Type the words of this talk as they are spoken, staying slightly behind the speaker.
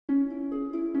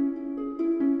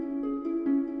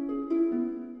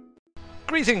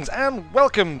Greetings and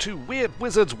welcome to Weird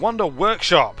Wizards Wonder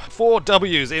Workshop. 4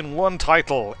 W's in one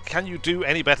title. Can you do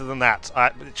any better than that?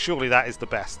 Surely that is the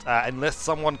best, unless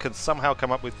someone can somehow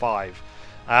come up with 5.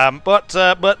 But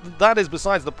that is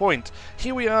besides the point.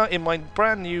 Here we are in my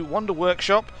brand new Wonder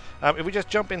Workshop. If we just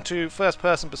jump into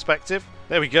first-person perspective,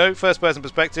 there we go, first-person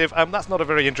perspective. That's not a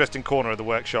very interesting corner of the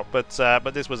workshop, but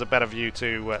this was a better view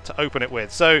to open it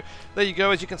with. So there you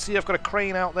go. As you can see, I've got a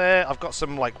crane out there. I've got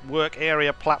some like work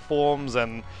area platforms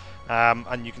and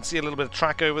you can see a little bit of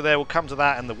track over there. We'll come to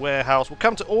that, and the warehouse. We'll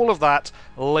come to all of that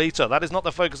later. That is not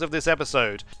the focus of this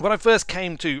episode. When I first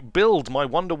came to build my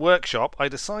Wonder Workshop, I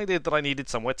decided that I needed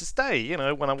somewhere to stay. You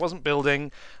know, when I wasn't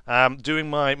building, doing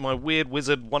my Weird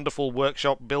Wizard Wonderful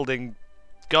Workshop building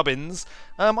gubbins,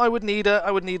 I would need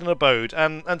an abode,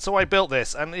 and so I built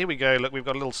this. And here we go. Look, we've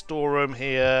got a little storeroom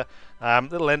here,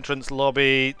 little entrance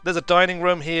lobby. There's a dining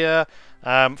room here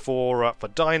for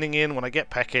dining in when I get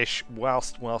peckish,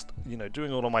 whilst you know,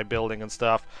 doing all of my building and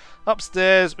stuff.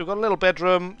 Upstairs we've got a little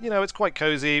bedroom. You know, it's quite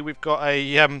cozy. We've got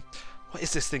a what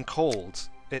is this thing called?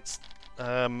 It's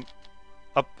a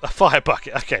fire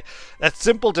bucket. Okay, a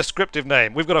simple descriptive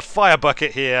name. We've got a fire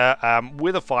bucket here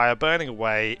with a fire burning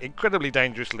away incredibly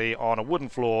dangerously on a wooden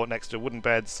floor next to wooden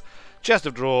beds, chest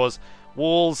of drawers,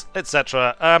 walls,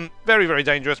 etc. Very, very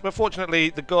dangerous, but fortunately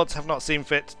the gods have not seen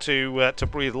fit to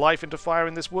breathe life into fire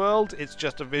in this world. It's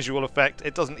just a visual effect.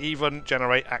 It doesn't even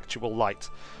generate actual light.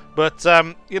 But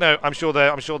you know, I'm sure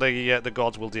the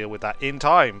gods will deal with that in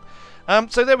time.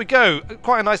 So there we go.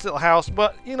 Quite a nice little house,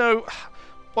 but you know,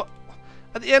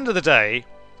 at the end of the day,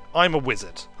 I'm a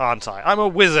wizard, aren't I? I'm a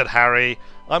wizard, Harry.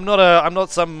 I'm not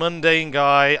some mundane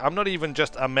guy. I'm not even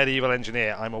just a medieval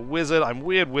engineer. I'm a wizard. I'm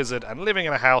Weird Wizard, and living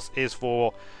in a house is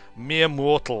for mere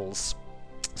mortals.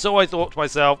 So I thought to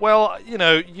myself, well, you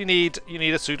know, you need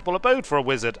a suitable abode for a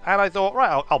wizard, and I thought,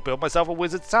 right, I'll build myself a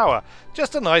wizard's tower,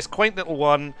 just a nice, quaint little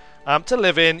one to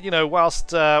live in, you know,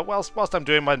 whilst I'm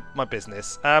doing my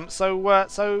business.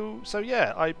 So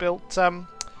yeah, I built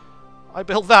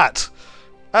that.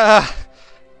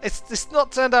 It's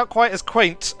not turned out quite as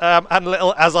quaint and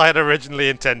little as I had originally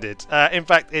intended. In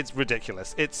fact, it's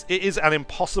ridiculous. It is an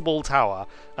impossible tower.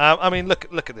 I mean,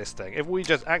 look at this thing. If we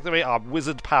just activate our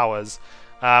wizard powers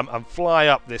and fly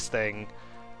up this thing,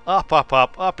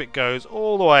 up it goes,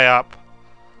 all the way up.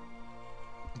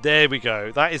 There we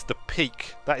go. That is the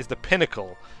peak. That is the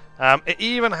pinnacle. It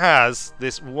even has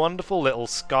this wonderful little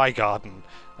sky garden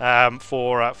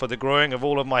for the growing of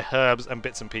all of my herbs and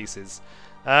bits and pieces.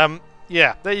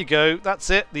 Yeah, there you go. That's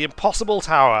it. The impossible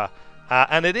tower.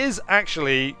 And it is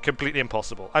actually completely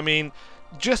impossible. I mean,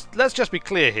 let's just be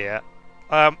clear here.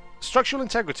 Structural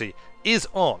integrity is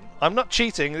on. I'm not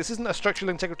cheating. This isn't a structural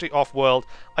integrity off world.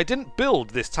 I didn't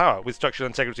build this tower with structural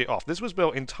integrity off. This was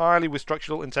built entirely with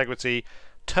structural integrity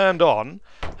turned on.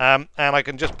 And I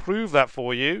can just prove that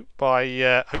for you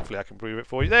by... hopefully I can prove it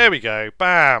for you. There we go.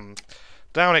 Bam!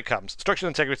 Down it comes. Structural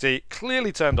integrity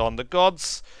clearly turned on. The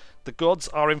gods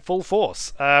are in full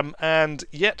force, and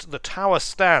yet the tower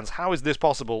stands. How is this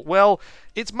possible? Well,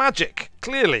 it's magic.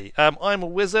 Clearly, I'm a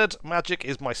wizard. Magic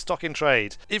is my stock in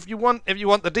trade. If you want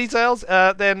the details,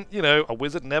 then you know, a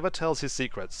wizard never tells his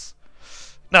secrets.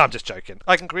 No, I'm just joking.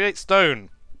 I can create stone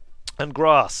and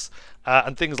grass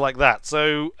and things like that.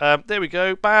 So there we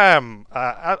go. Bam!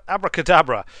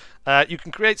 Abracadabra. You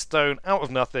can create stone out of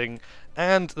nothing.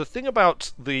 And the thing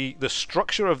about the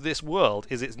structure of this world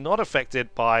is it's not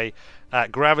affected by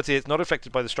gravity, it's not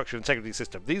affected by the structural integrity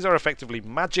system. These are effectively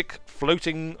magic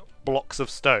floating blocks of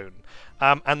stone,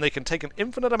 and they can take an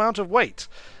infinite amount of weight.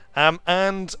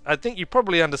 And I think you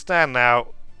probably understand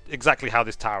now exactly how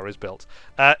this tower is built.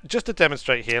 Just to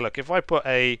demonstrate here, look, if I put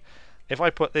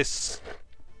this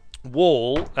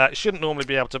wall, it shouldn't normally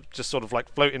be able to just sort of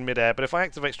like float in midair, but if I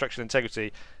activate structural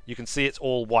integrity, you can see it's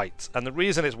all white, and the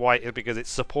reason it's white is because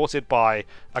it's supported by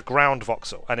a ground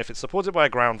voxel, and if it's supported by a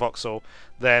ground voxel,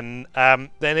 then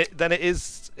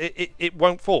it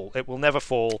won't fall. It will never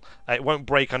fall. It won't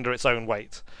break under its own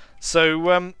weight.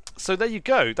 So so there you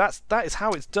go. That is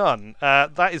how it's done.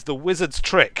 That is the wizard's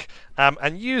trick,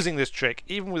 and using this trick,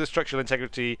 even with a structural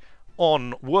integrity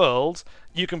on world,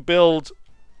 you can build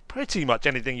pretty much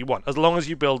anything you want, as long as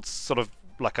you build sort of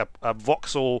like a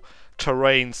voxel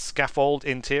terrain scaffold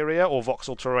interior or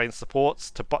voxel terrain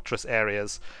supports to buttress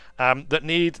areas that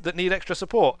need extra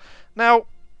support. Now,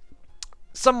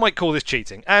 some might call this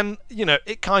cheating, and you know,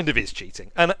 it kind of is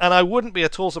cheating, and I wouldn't be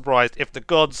at all surprised if the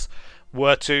gods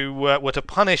were to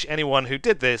punish anyone who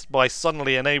did this by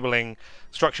suddenly enabling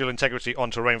structural integrity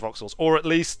on terrain voxels, or at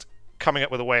least coming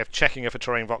up with a way of checking if a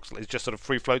terrain voxel is just sort of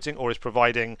free floating or is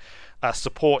providing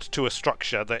support to a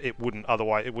structure that it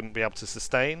wouldn't be able to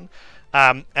sustain.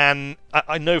 And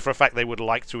I know for a fact they would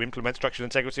like to implement structural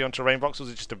integrity on terrain voxels.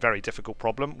 It's just a very difficult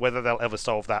problem. Whether they'll ever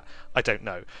solve that, I don't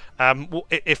know.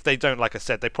 If they don't, like I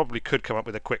said, they probably could come up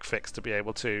with a quick fix to be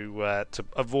able to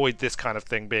avoid this kind of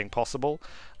thing being possible.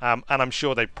 And I'm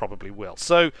sure they probably will.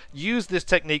 So use this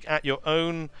technique at your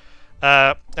own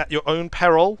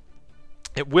peril.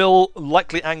 It will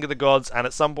likely anger the gods, and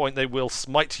at some point they will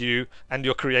smite you and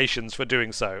your creations for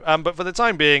doing so. But for the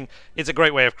time being, it's a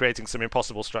great way of creating some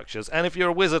impossible structures. And if you're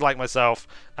a wizard like myself,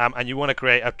 and you want to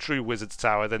create a true wizard's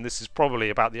tower, then this is probably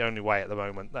about the only way at the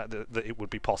moment that it would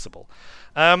be possible.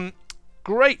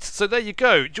 Great, so there you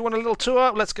go. Do you want a little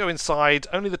tour? Let's go inside.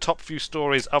 Only the top few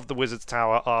stories of the Wizard's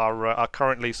Tower are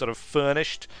currently sort of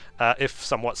furnished, if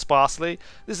somewhat sparsely.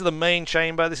 This is the main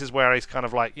chamber. This is where he's kind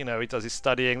of like, you know, he does his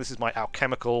studying. This is my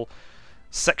alchemical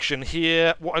section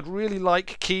here. What I'd really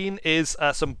like, keen, is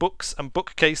some books and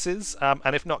bookcases.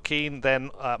 And if not keen, then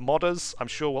modders. I'm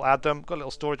sure we'll add them. Got a little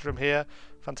storage room here.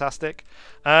 Fantastic.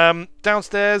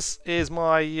 Downstairs is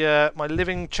my my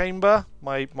living chamber,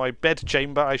 my bed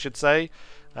chamber, I should say.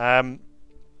 There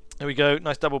we go,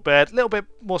 nice double bed, a little bit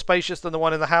more spacious than the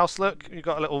one in the house. Look, you've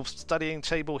got a little studying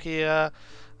table here,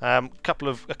 a couple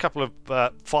of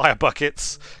fire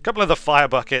buckets, a couple of the fire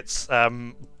buckets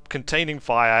containing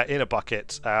fire in a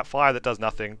bucket, fire that does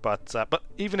nothing, but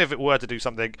even if it were to do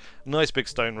something, nice big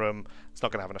stone room. It's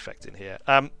not going to have an effect in here.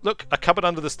 Look, a cupboard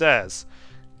under the stairs.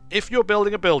 If you're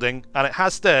building a building and it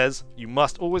has stairs, you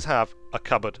must always have a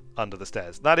cupboard under the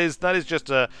stairs. That is just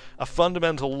a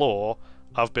fundamental law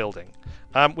of building.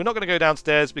 We're not going to go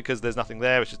downstairs because there's nothing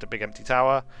there. It's just a big empty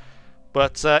tower.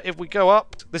 But if we go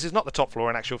up, this is not the top floor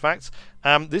in actual fact.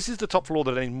 This is the top floor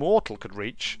that any mortal could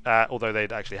reach, although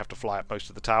they'd actually have to fly up most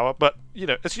of the tower. But you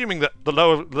know, assuming that the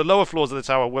lower floors of the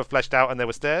tower were fleshed out and there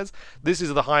were stairs, this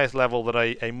is the highest level that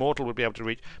a mortal would be able to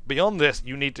reach. Beyond this,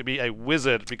 you need to be a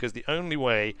wizard, because the only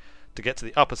way to get to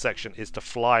the upper section is to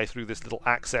fly through this little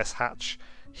access hatch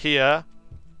here,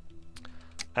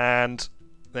 and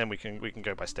then we can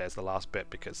go by stairs the last bit,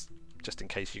 because just in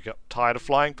case you got tired of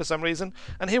flying for some reason.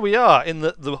 And here we are in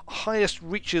the highest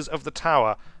reaches of the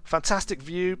tower. Fantastic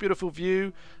view, beautiful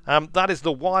view. That is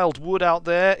the wild wood out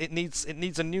there. It needs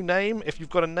a new name. If you've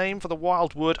got a name for the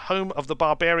wild wood, home of the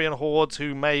barbarian hordes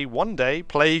who may one day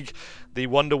plague the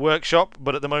Wonder Workshop,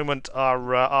 but at the moment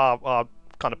are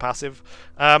kind of passive,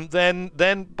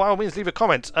 then by all means leave a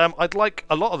comment. I'd like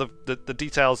a lot of the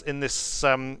details in this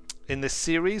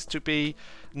series to be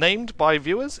named by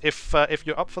viewers, if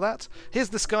you're up for that. Here's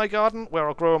the sky garden where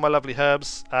I'll grow all my lovely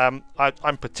herbs. I'm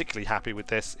particularly happy with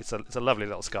this. It's a lovely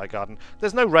little sky garden.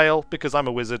 There's no rail because I'm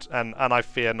a wizard, and I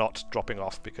fear not dropping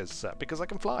off because I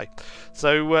can fly.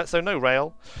 So no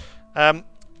rail.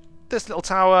 This little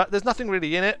tower, there's nothing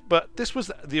really in it, but this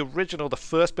was the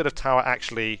first bit of tower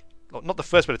actually. Not the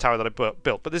first bit of tower that I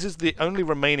built, but this is the only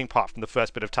remaining part from the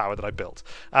first bit of tower that I built.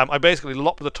 I basically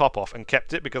lopped the top off and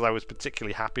kept it because I was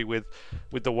particularly happy with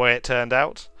the way it turned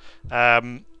out.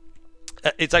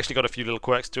 It's actually got a few little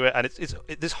quirks to it, and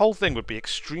this whole thing would be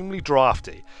extremely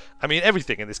drafty. I mean,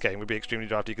 everything in this game would be extremely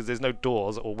drafty because there's no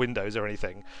doors or windows or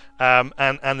anything,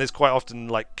 and there's quite often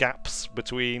like gaps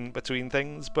between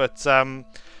things,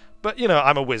 but you know,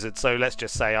 I'm a wizard, so let's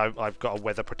just say I've got a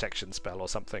weather protection spell or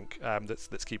something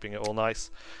that's keeping it all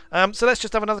nice. So let's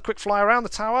just have another quick fly around the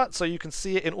tower so you can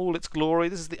see it in all its glory.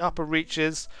 This is the upper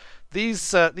reaches. These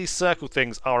circle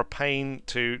things are a pain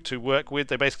to work with.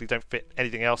 They basically don't fit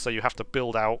anything else, so you have to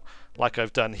build out like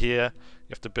I've done here.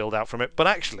 You have to build out from it. But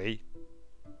actually,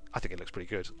 I think it looks pretty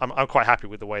good. I'm quite happy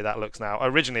with the way that looks now.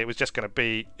 Originally, it was just going to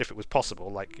be, if it was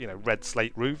possible, like, you know, red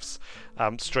slate roofs,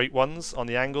 straight ones on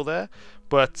the angle there.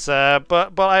 But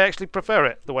I actually prefer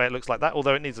it the way it looks like that,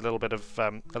 although it needs a little bit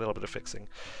of fixing.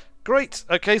 Great.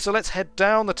 Okay, so let's head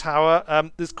down the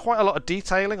tower. There's quite a lot of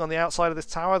detailing on the outside of this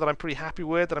tower that I'm pretty happy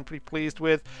with, that I'm pretty pleased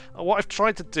with. What I've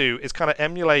tried to do is kind of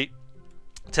emulate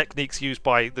techniques used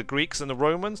by the Greeks and the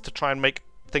Romans to try and make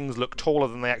things look taller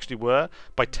than they actually were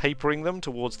by tapering them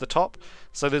towards the top.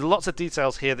 So there's lots of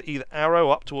details here that either arrow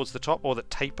up towards the top or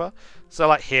that taper. So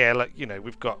like here, like, you know,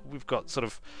 we've got sort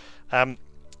of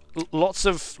lots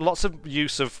of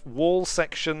use of wall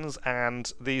sections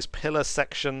and these pillar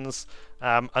sections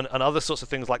and other sorts of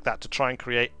things like that to try and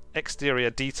create exterior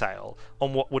detail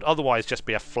on what would otherwise just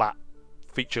be a flat,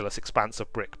 featureless expanse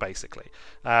of brick, basically.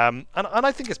 And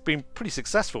I think it's been pretty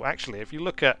successful, actually. If you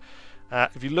look at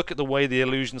the way the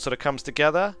illusion sort of comes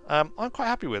together, I'm quite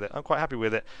happy with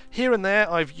it. Here and there,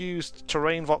 I've used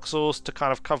terrain voxels to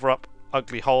kind of cover up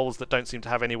ugly holes that don't seem to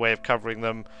have any way of covering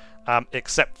them,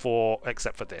 except for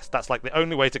this. That's like the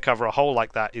only way to cover a hole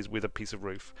like that is with a piece of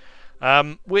roof.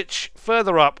 Which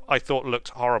further up I thought looked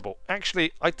horrible.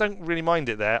 Actually, I don't really mind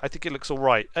it there. I think it looks all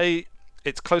right.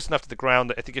 It's close enough to the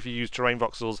ground that I think if you use terrain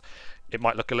voxels, it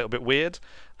might look a little bit weird.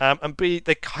 And B,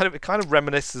 it kind of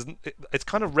reminiscent. It's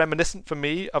kind of reminiscent for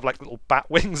me of like little bat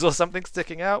wings or something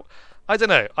sticking out. I don't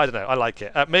know. I like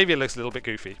it. Maybe it looks a little bit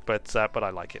goofy, but I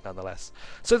like it nonetheless.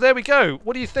 So there we go.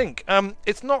 What do you think?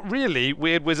 It's not really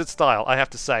Weird Wizard style, I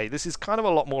have to say. This is kind of a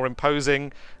lot more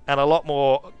imposing and a lot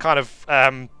more kind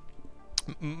of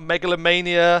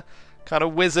megalomania kind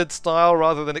of wizard style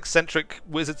rather than eccentric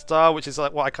wizard style, which is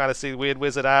like what I kind of see the Weird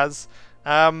Wizard as.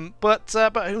 But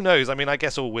who knows? I mean, I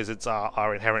guess all wizards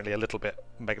are inherently a little bit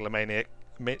megalomaniacal.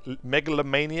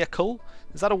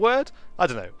 Is that a word? I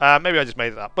don't know. Maybe I just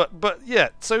made it up. But yeah.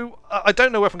 So I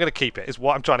don't know if I'm going to keep it. Is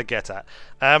what I'm trying to get at.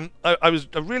 I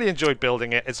really enjoyed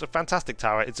building it. It's a fantastic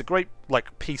tower. It's a great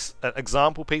like piece,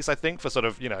 example piece, I think, for sort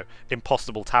of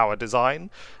impossible tower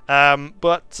design.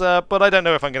 But I don't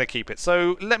know if I'm going to keep it.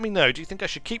 So let me know. Do you think I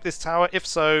should keep this tower? If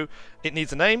so, it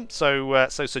needs a name. So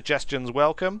suggestions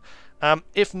welcome.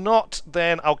 If not,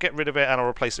 then I'll get rid of it and I'll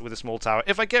replace it with a small tower.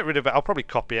 If I get rid of it, I'll probably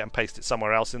copy it and paste it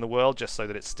somewhere else in the world, just so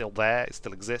that it's still there, it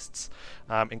still exists,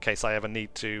 in case I ever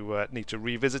need to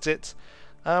revisit it.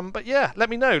 But yeah,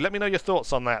 let me know your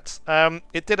thoughts on that.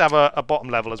 It did have a bottom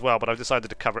level as well, but I've decided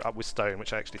to cover it up with stone,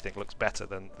 which I actually think looks better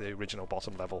than the original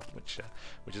bottom level, which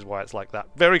is why it's like that.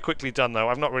 Very quickly done though.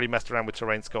 I've not really messed around with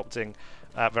terrain sculpting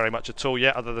very much at all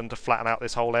yet, other than to flatten out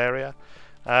this whole area.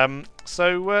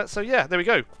 So yeah, there we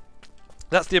go.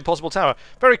 That's the impossible tower.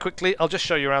 Very quickly, I'll just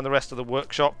show you around the rest of the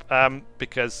workshop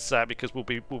because we'll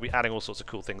be adding all sorts of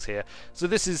cool things here. So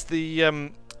this is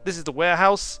the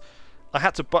warehouse. I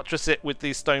had to buttress it with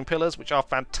these stone pillars, which are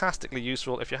fantastically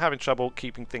useful if you're having trouble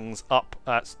keeping things up.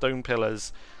 Stone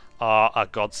pillars are a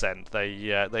godsend.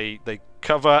 They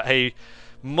cover a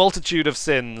multitude of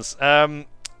sins.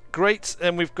 Great,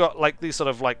 and we've got like these sort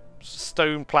of like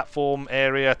stone platform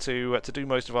area to do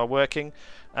most of our working.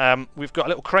 We've got a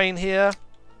little crane here,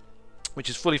 which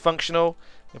is fully functional.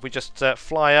 If we just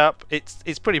fly up,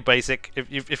 it's pretty basic.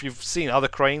 If you've seen other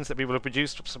cranes that people have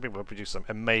produced, some people have produced some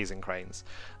amazing cranes.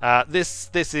 This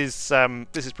is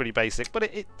pretty basic, but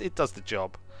it does the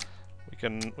job.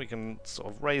 We can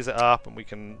sort of raise it up and we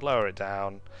can lower it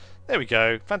down. There we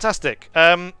go, fantastic.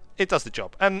 It does the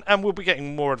job, and we'll be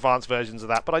getting more advanced versions of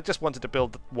that, but I just wanted to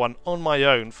build one on my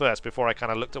own first before I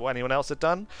kind of looked at what anyone else had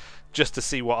done, just to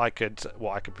see what I could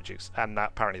produce, and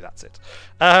apparently that's it.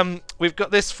 We've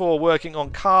got this for working on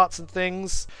carts and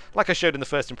things. Like I showed in the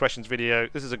first impressions video,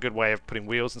 this is a good way of putting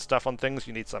wheels and stuff on things.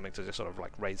 You need something to just sort of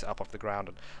like raise it up off the ground,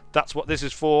 and that's what this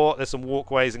is for. There's some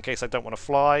walkways in case I don't want to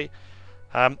fly.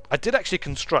 I did actually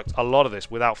construct a lot of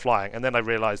this without flying, and then I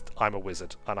realized I'm a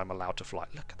wizard and I'm allowed to fly.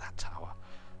 Look at that tower.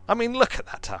 I mean, look at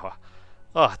that tower.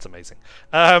 Oh, that's amazing.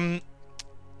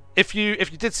 If you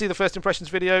did see the first impressions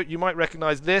video, you might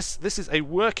recognize this. This is a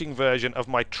working version of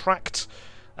my tracked,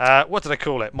 what did I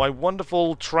call it? My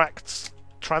wonderful tracked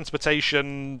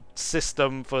transportation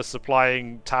system for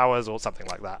supplying towers or something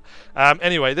like that.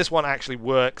 Anyway, this one actually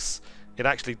works. It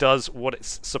actually does what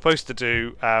it's supposed to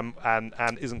do, and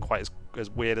isn't quite as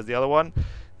weird as the other one.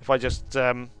 If I just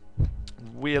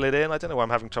wheel it in, I don't know why I'm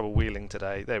having trouble wheeling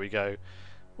today. There we go.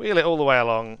 Wheel it all the way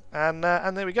along, and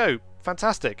there we go.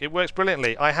 Fantastic. It works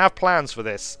brilliantly. I have plans for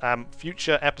this.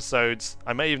 Future episodes,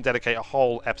 I may even dedicate a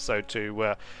whole episode to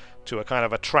a kind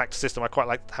of a tracked system. I quite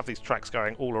like to have these tracks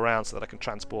going all around so that I can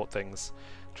transport things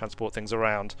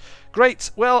around. Great.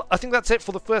 Well, I think that's it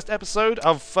for the first episode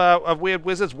of Weird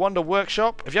Wizards Wonder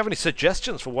Workshop. If you have any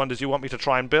suggestions for wonders you want me to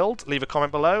try and build, leave a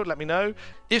comment below. Let me know.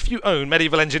 If you own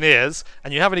Medieval Engineers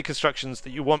and you have any constructions that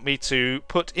you want me to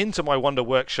put into my Wonder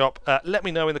Workshop, let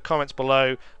me know in the comments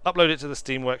below. Upload it to the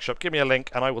Steam Workshop. Give me a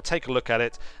link and I will take a look at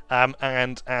it.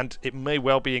 And it may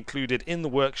well be included in the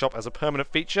workshop as a permanent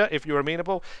feature if you're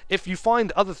amenable. If you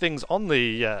find other things on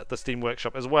the Steam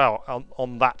Workshop as well,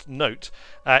 on that note,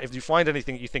 if you find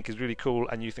anything that you think is really cool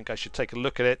and you think I should take a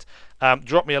look at it,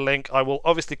 drop me a link. I will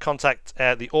obviously contact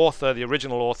the author, the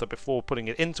original author, before putting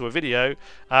it into a video.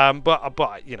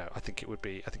 But you know, I think it would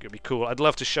be cool. I'd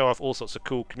love to show off all sorts of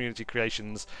cool community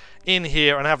creations in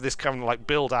here and have this kind of like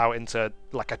build out into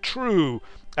like a true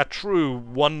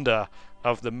wonder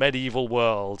of the medieval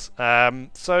world.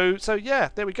 So yeah,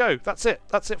 there we go. That's it.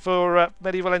 That's it for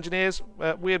Medieval Engineers,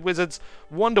 Weird Wizards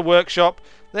Wonder Workshop.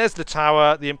 There's the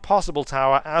tower, the impossible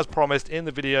tower, as promised in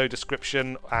the video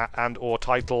description and or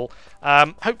title.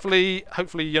 Hopefully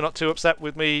you're not too upset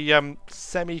with me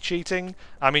semi-cheating.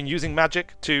 I mean, using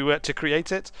magic to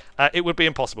create it. It would be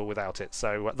impossible without it.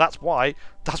 So that's why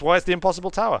it's the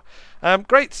impossible tower.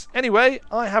 Great. Anyway,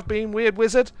 I have been Weird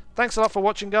Wizard. Thanks a lot for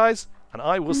watching, guys, and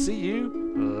I will see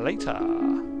you later.